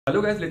Hello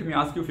guys, let me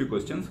ask you a few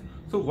questions.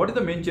 So what is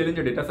the main challenge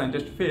a data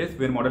scientist face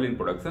when model in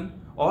production?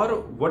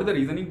 Or what is the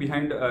reasoning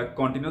behind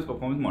continuous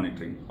performance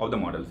monitoring of the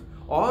models?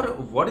 Or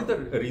what is the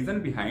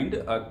reason behind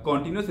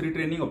continuous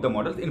retraining of the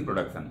models in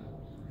production?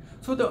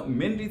 So the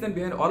main reason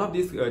behind all of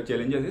these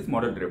challenges is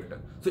model drift.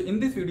 So in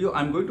this video,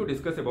 I'm going to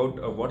discuss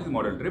about what is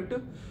model drift,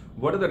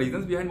 what are the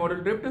reasons behind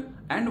model drift,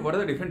 and what are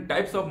the different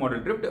types of model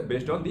drift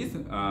based on these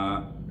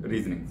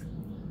reasonings.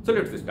 So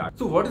let's start.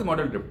 So what is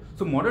model drift?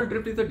 So model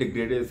drift is a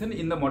degradation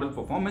in the model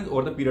performance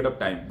over the period of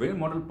time. When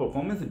model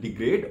performance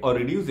degrades or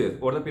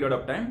reduces over the period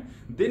of time,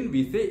 then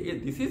we say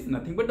this is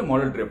nothing but the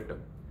model drift.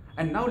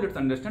 And now let's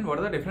understand what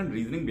are the different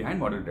reasoning behind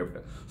model drift.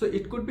 So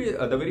it could be,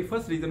 the very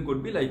first reason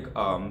could be like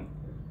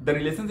the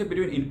relationship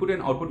between input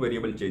and output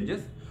variable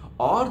changes,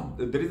 or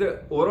there is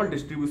a overall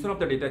distribution of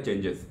the data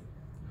changes.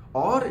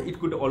 Or it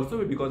could also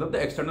be because of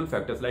the external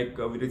factors, like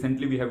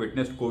recently we have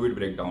witnessed COVID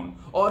breakdown,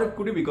 or it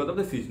could be because of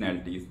the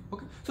seasonalities.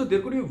 Okay, so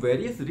there could be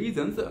various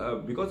reasons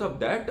because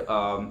of that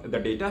the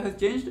data has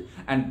changed,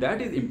 and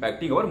that is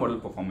impacting our model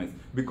performance.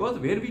 Because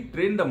where we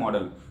train the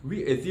model,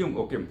 we assume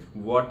okay,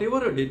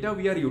 whatever data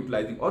we are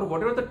utilizing, or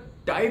whatever the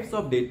types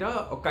of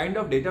data or kind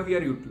of data we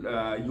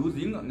are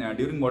using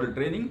during model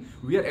training,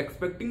 we are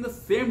expecting the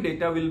same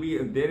data will be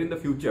there in the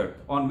future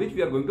on which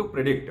we are going to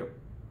predict.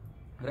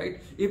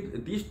 Right?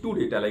 If these two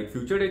data, like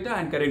future data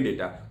and current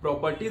data,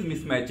 properties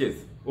mismatches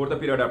over the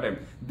period of time,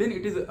 then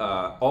it is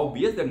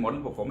obvious that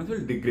model performance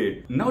will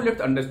degrade. Now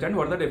let's understand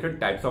what are the different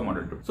types of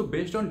model drift. So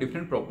based on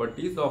different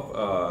properties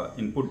of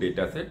input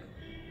data set,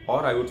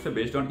 or I would say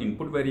based on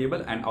input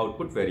variable and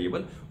output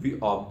variable, we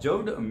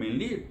observed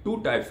mainly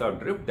two types of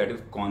drift, that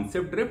is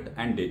concept drift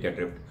and data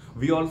drift.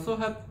 We also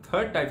have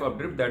third type of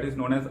drift, that is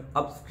known as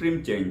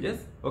upstream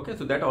changes. Okay,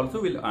 so that also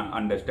we'll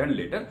understand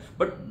later,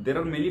 but there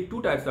are mainly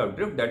two types of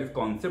drift, that is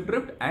concept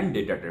drift and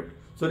data drift.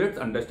 So let's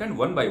understand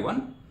one by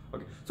one.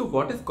 Okay, so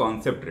what is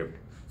concept drift?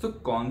 So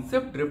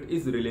concept drift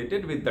is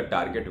related with the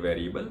target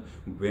variable.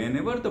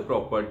 Whenever the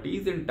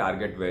properties in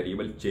target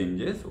variable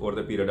changes over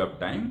the period of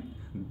time,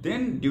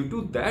 then due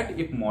to that,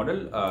 if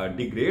model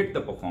degrades the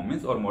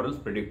performance or model's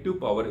predictive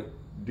power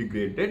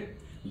degraded,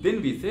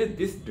 then we say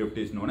this drift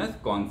is known as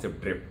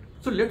concept drift.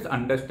 So let's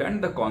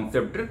understand the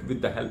concept drift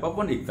with the help of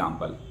one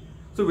example.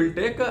 So we'll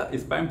take a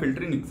spam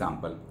filtering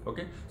example.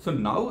 Okay, so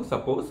now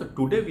suppose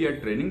today we are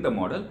training the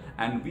model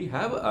and we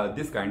have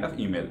this kind of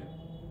email.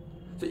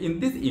 So in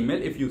this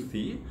email, if you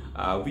see,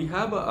 we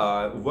have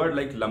a word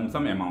like lump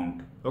sum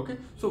amount. Okay,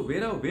 so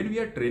when we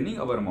are training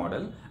our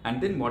model,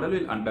 and then model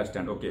will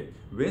understand, okay,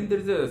 when there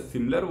is a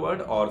similar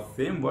word or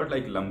same word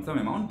like lump sum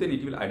amount, then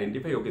it will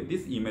identify, okay,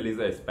 this email is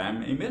a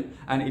spam email,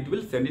 and it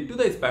will send it to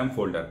the spam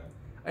folder.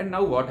 And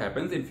now what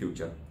happens in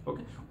future?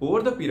 Okay,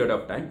 over the period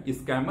of time,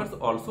 scammers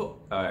also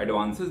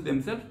advances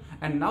themselves,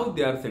 and now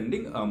they are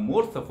sending a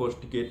more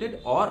sophisticated,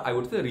 or I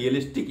would say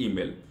realistic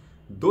email.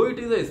 Though it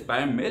is a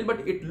spam mail,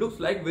 but it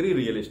looks like very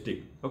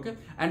realistic. Okay,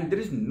 and there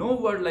is no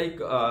word like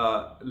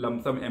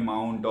lump sum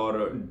amount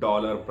or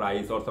dollar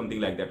price or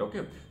something like that.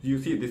 Okay, you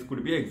see, this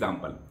could be an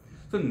example.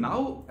 So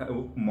now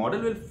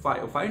model will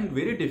find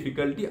very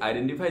difficulty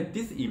identify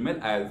this email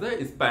as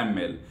a spam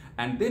mail,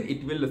 and then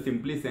it will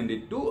simply send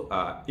it to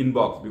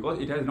inbox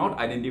because it has not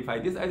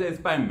identified this as a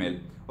spam mail.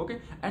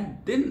 Okay, and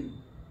then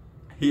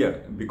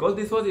here, because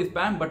this was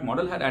spam, but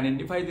model had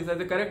identified this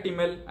as a correct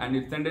email and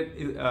it sent it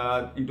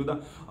into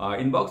the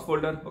inbox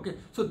folder. Okay,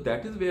 so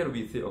that is where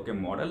we say, okay,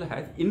 model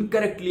has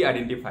incorrectly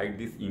identified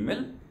this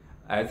email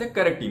as a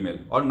correct email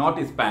or not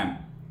spam,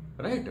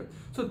 right?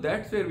 So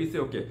that's where we say,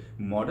 okay,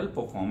 model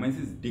performance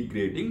is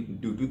degrading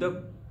due to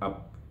the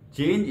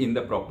change in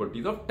the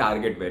properties of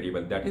target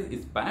variable, that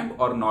is spam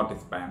or not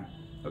spam.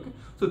 Okay,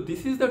 so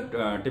this is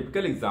the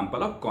typical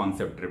example of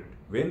concept drift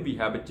when we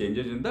have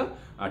changes in the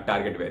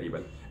target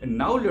variable. And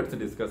now let's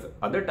discuss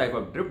other type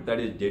of drift, that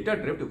is data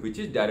drift, which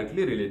is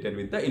directly related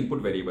with the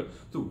input variable.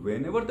 So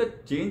whenever the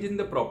change in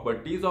the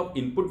properties of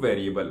input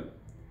variable,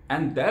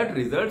 and that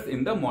results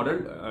in the model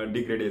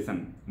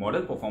degradation,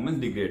 model performance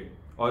degrade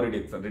or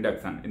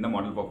reduction in the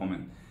model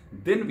performance,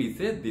 then we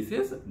say this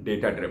is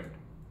data drift.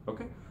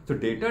 Okay, so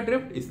data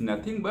drift is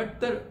nothing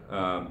but the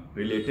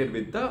related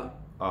with the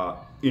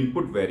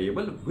input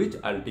variable, which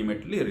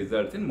ultimately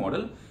results in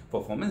model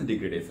performance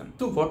degradation.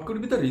 So what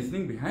could be the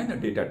reasoning behind the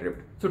data drift?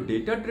 So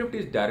data drift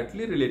is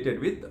directly related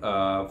with,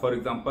 for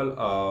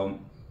example,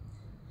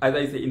 as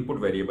I say, input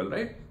variable,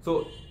 right?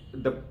 So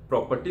the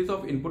properties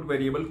of input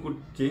variable could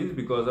change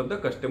because of the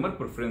customer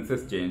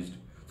preferences changed.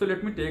 So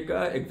let me take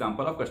an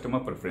example of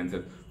customer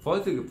preferences. For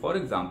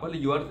example,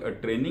 you are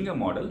training a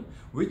model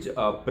which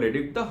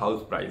predict the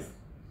house price.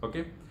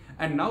 Okay,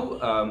 and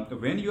now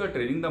when you are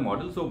training the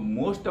model, so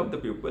most of the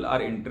people are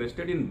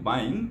interested in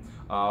buying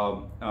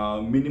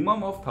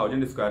minimum of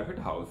 1000 square feet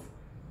house.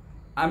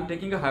 I'm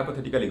taking a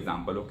hypothetical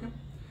example. Okay,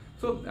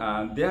 so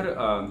they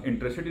are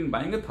interested in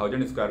buying a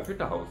 1000 square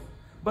feet house,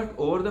 but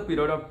over the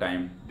period of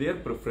time, their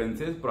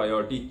preferences,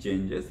 priority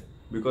changes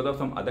because of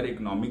some other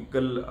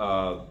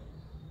economical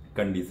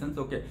conditions.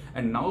 Okay,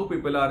 and now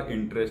people are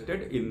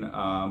interested in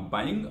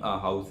buying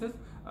houses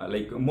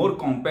like more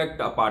compact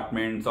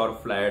apartments or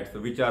flats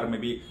which are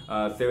maybe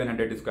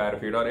 700 square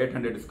feet or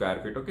 800 square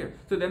feet. Okay,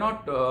 so they're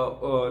not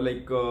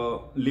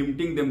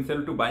limiting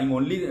themselves to buying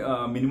only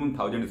minimum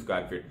 1000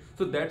 square feet.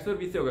 So that's where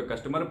we say, okay,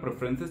 customer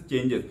preferences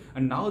changes,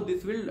 and now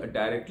this will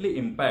directly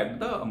impact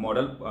the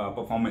model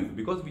performance,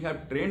 because we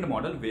have trained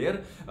model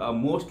where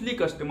mostly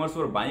customers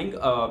were buying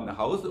a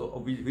house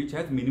which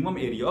has minimum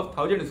area of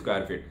 1000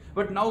 square feet,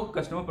 but now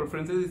customer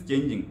preferences is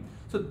changing,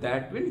 so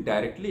that will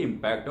directly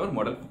impact our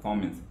model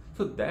performance.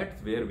 So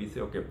that's where we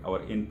say, okay,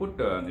 our input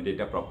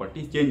data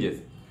property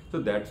changes. So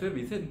that's where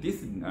we say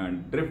this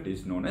drift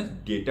is known as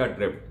data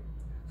drift.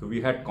 So we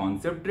had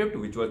concept drift,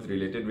 which was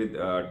related with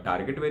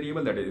target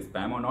variable, that is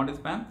spam or not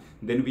spam.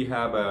 Then we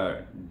have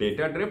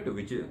data drift,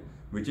 which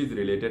is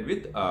related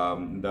with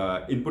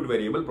the input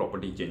variable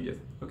property changes.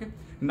 Okay.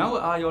 Now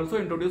I also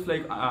introduced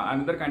like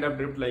another kind of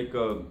drift, like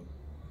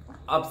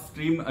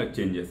upstream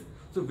changes.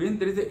 So when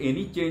there is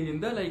any change in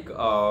the like,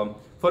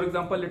 for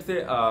example, let's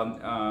say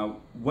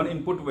one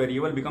input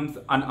variable becomes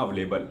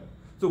unavailable.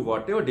 So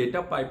whatever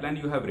data pipeline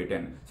you have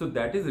written, so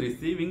that is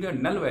receiving a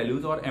null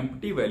values or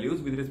empty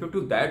values with respect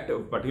to that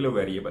particular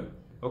variable.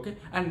 Okay,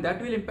 and that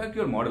will impact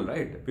your model,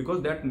 right?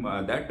 Because that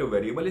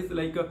variable is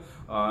like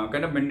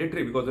kind of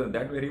mandatory, because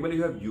that variable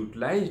you have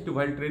utilized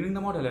while training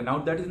the model, and now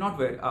that is not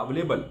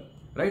available,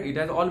 right? It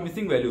has all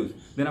missing values.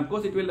 Then of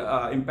course it will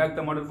impact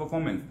the model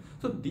performance.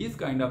 So these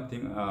kind of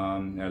thing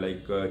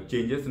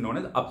changes known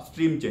as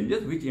upstream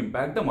changes, which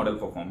impact the model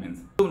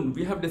performance. So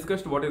we have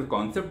discussed what is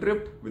concept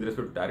drift with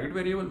respect to target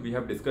variable. We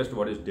have discussed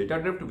what is data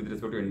drift with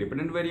respect to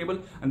independent variable,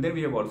 and then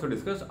we have also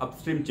discussed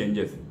upstream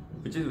changes,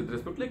 which is with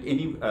respect to like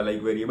any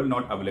like variable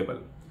not available,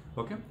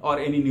 okay, or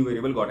any new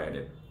variable got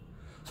added.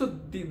 So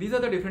these are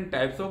the different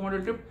types of model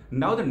drift.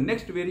 Now the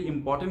next very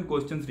important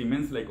questions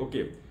remains like,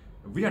 okay,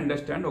 we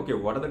understand, okay,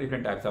 what are the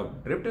different types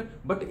of drift,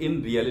 but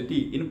in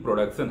reality, in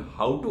production,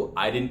 how to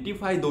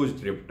identify those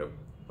drift.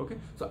 Okay,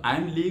 so I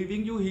am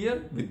leaving you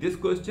here with this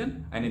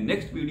question, and in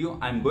next video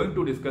I am going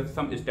to discuss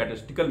some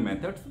statistical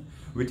methods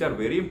which are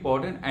very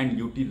important and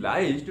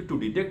utilized to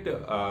detect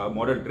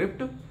model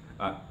drift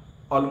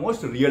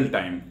almost real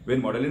time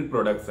when model in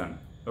production.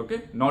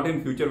 Okay, not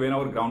in future when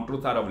our ground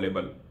truths are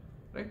available.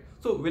 Right,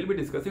 so we'll be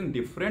discussing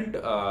different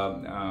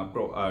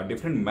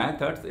different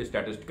methods,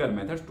 statistical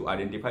methods to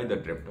identify the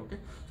drift. Okay,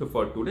 so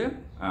for today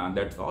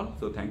that's all.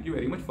 So thank you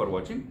very much for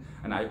watching,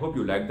 and I hope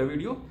you liked the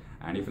video.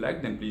 And if you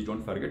like, then please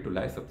don't forget to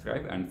like,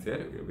 subscribe, and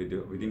share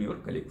within your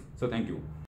colleagues. So thank you.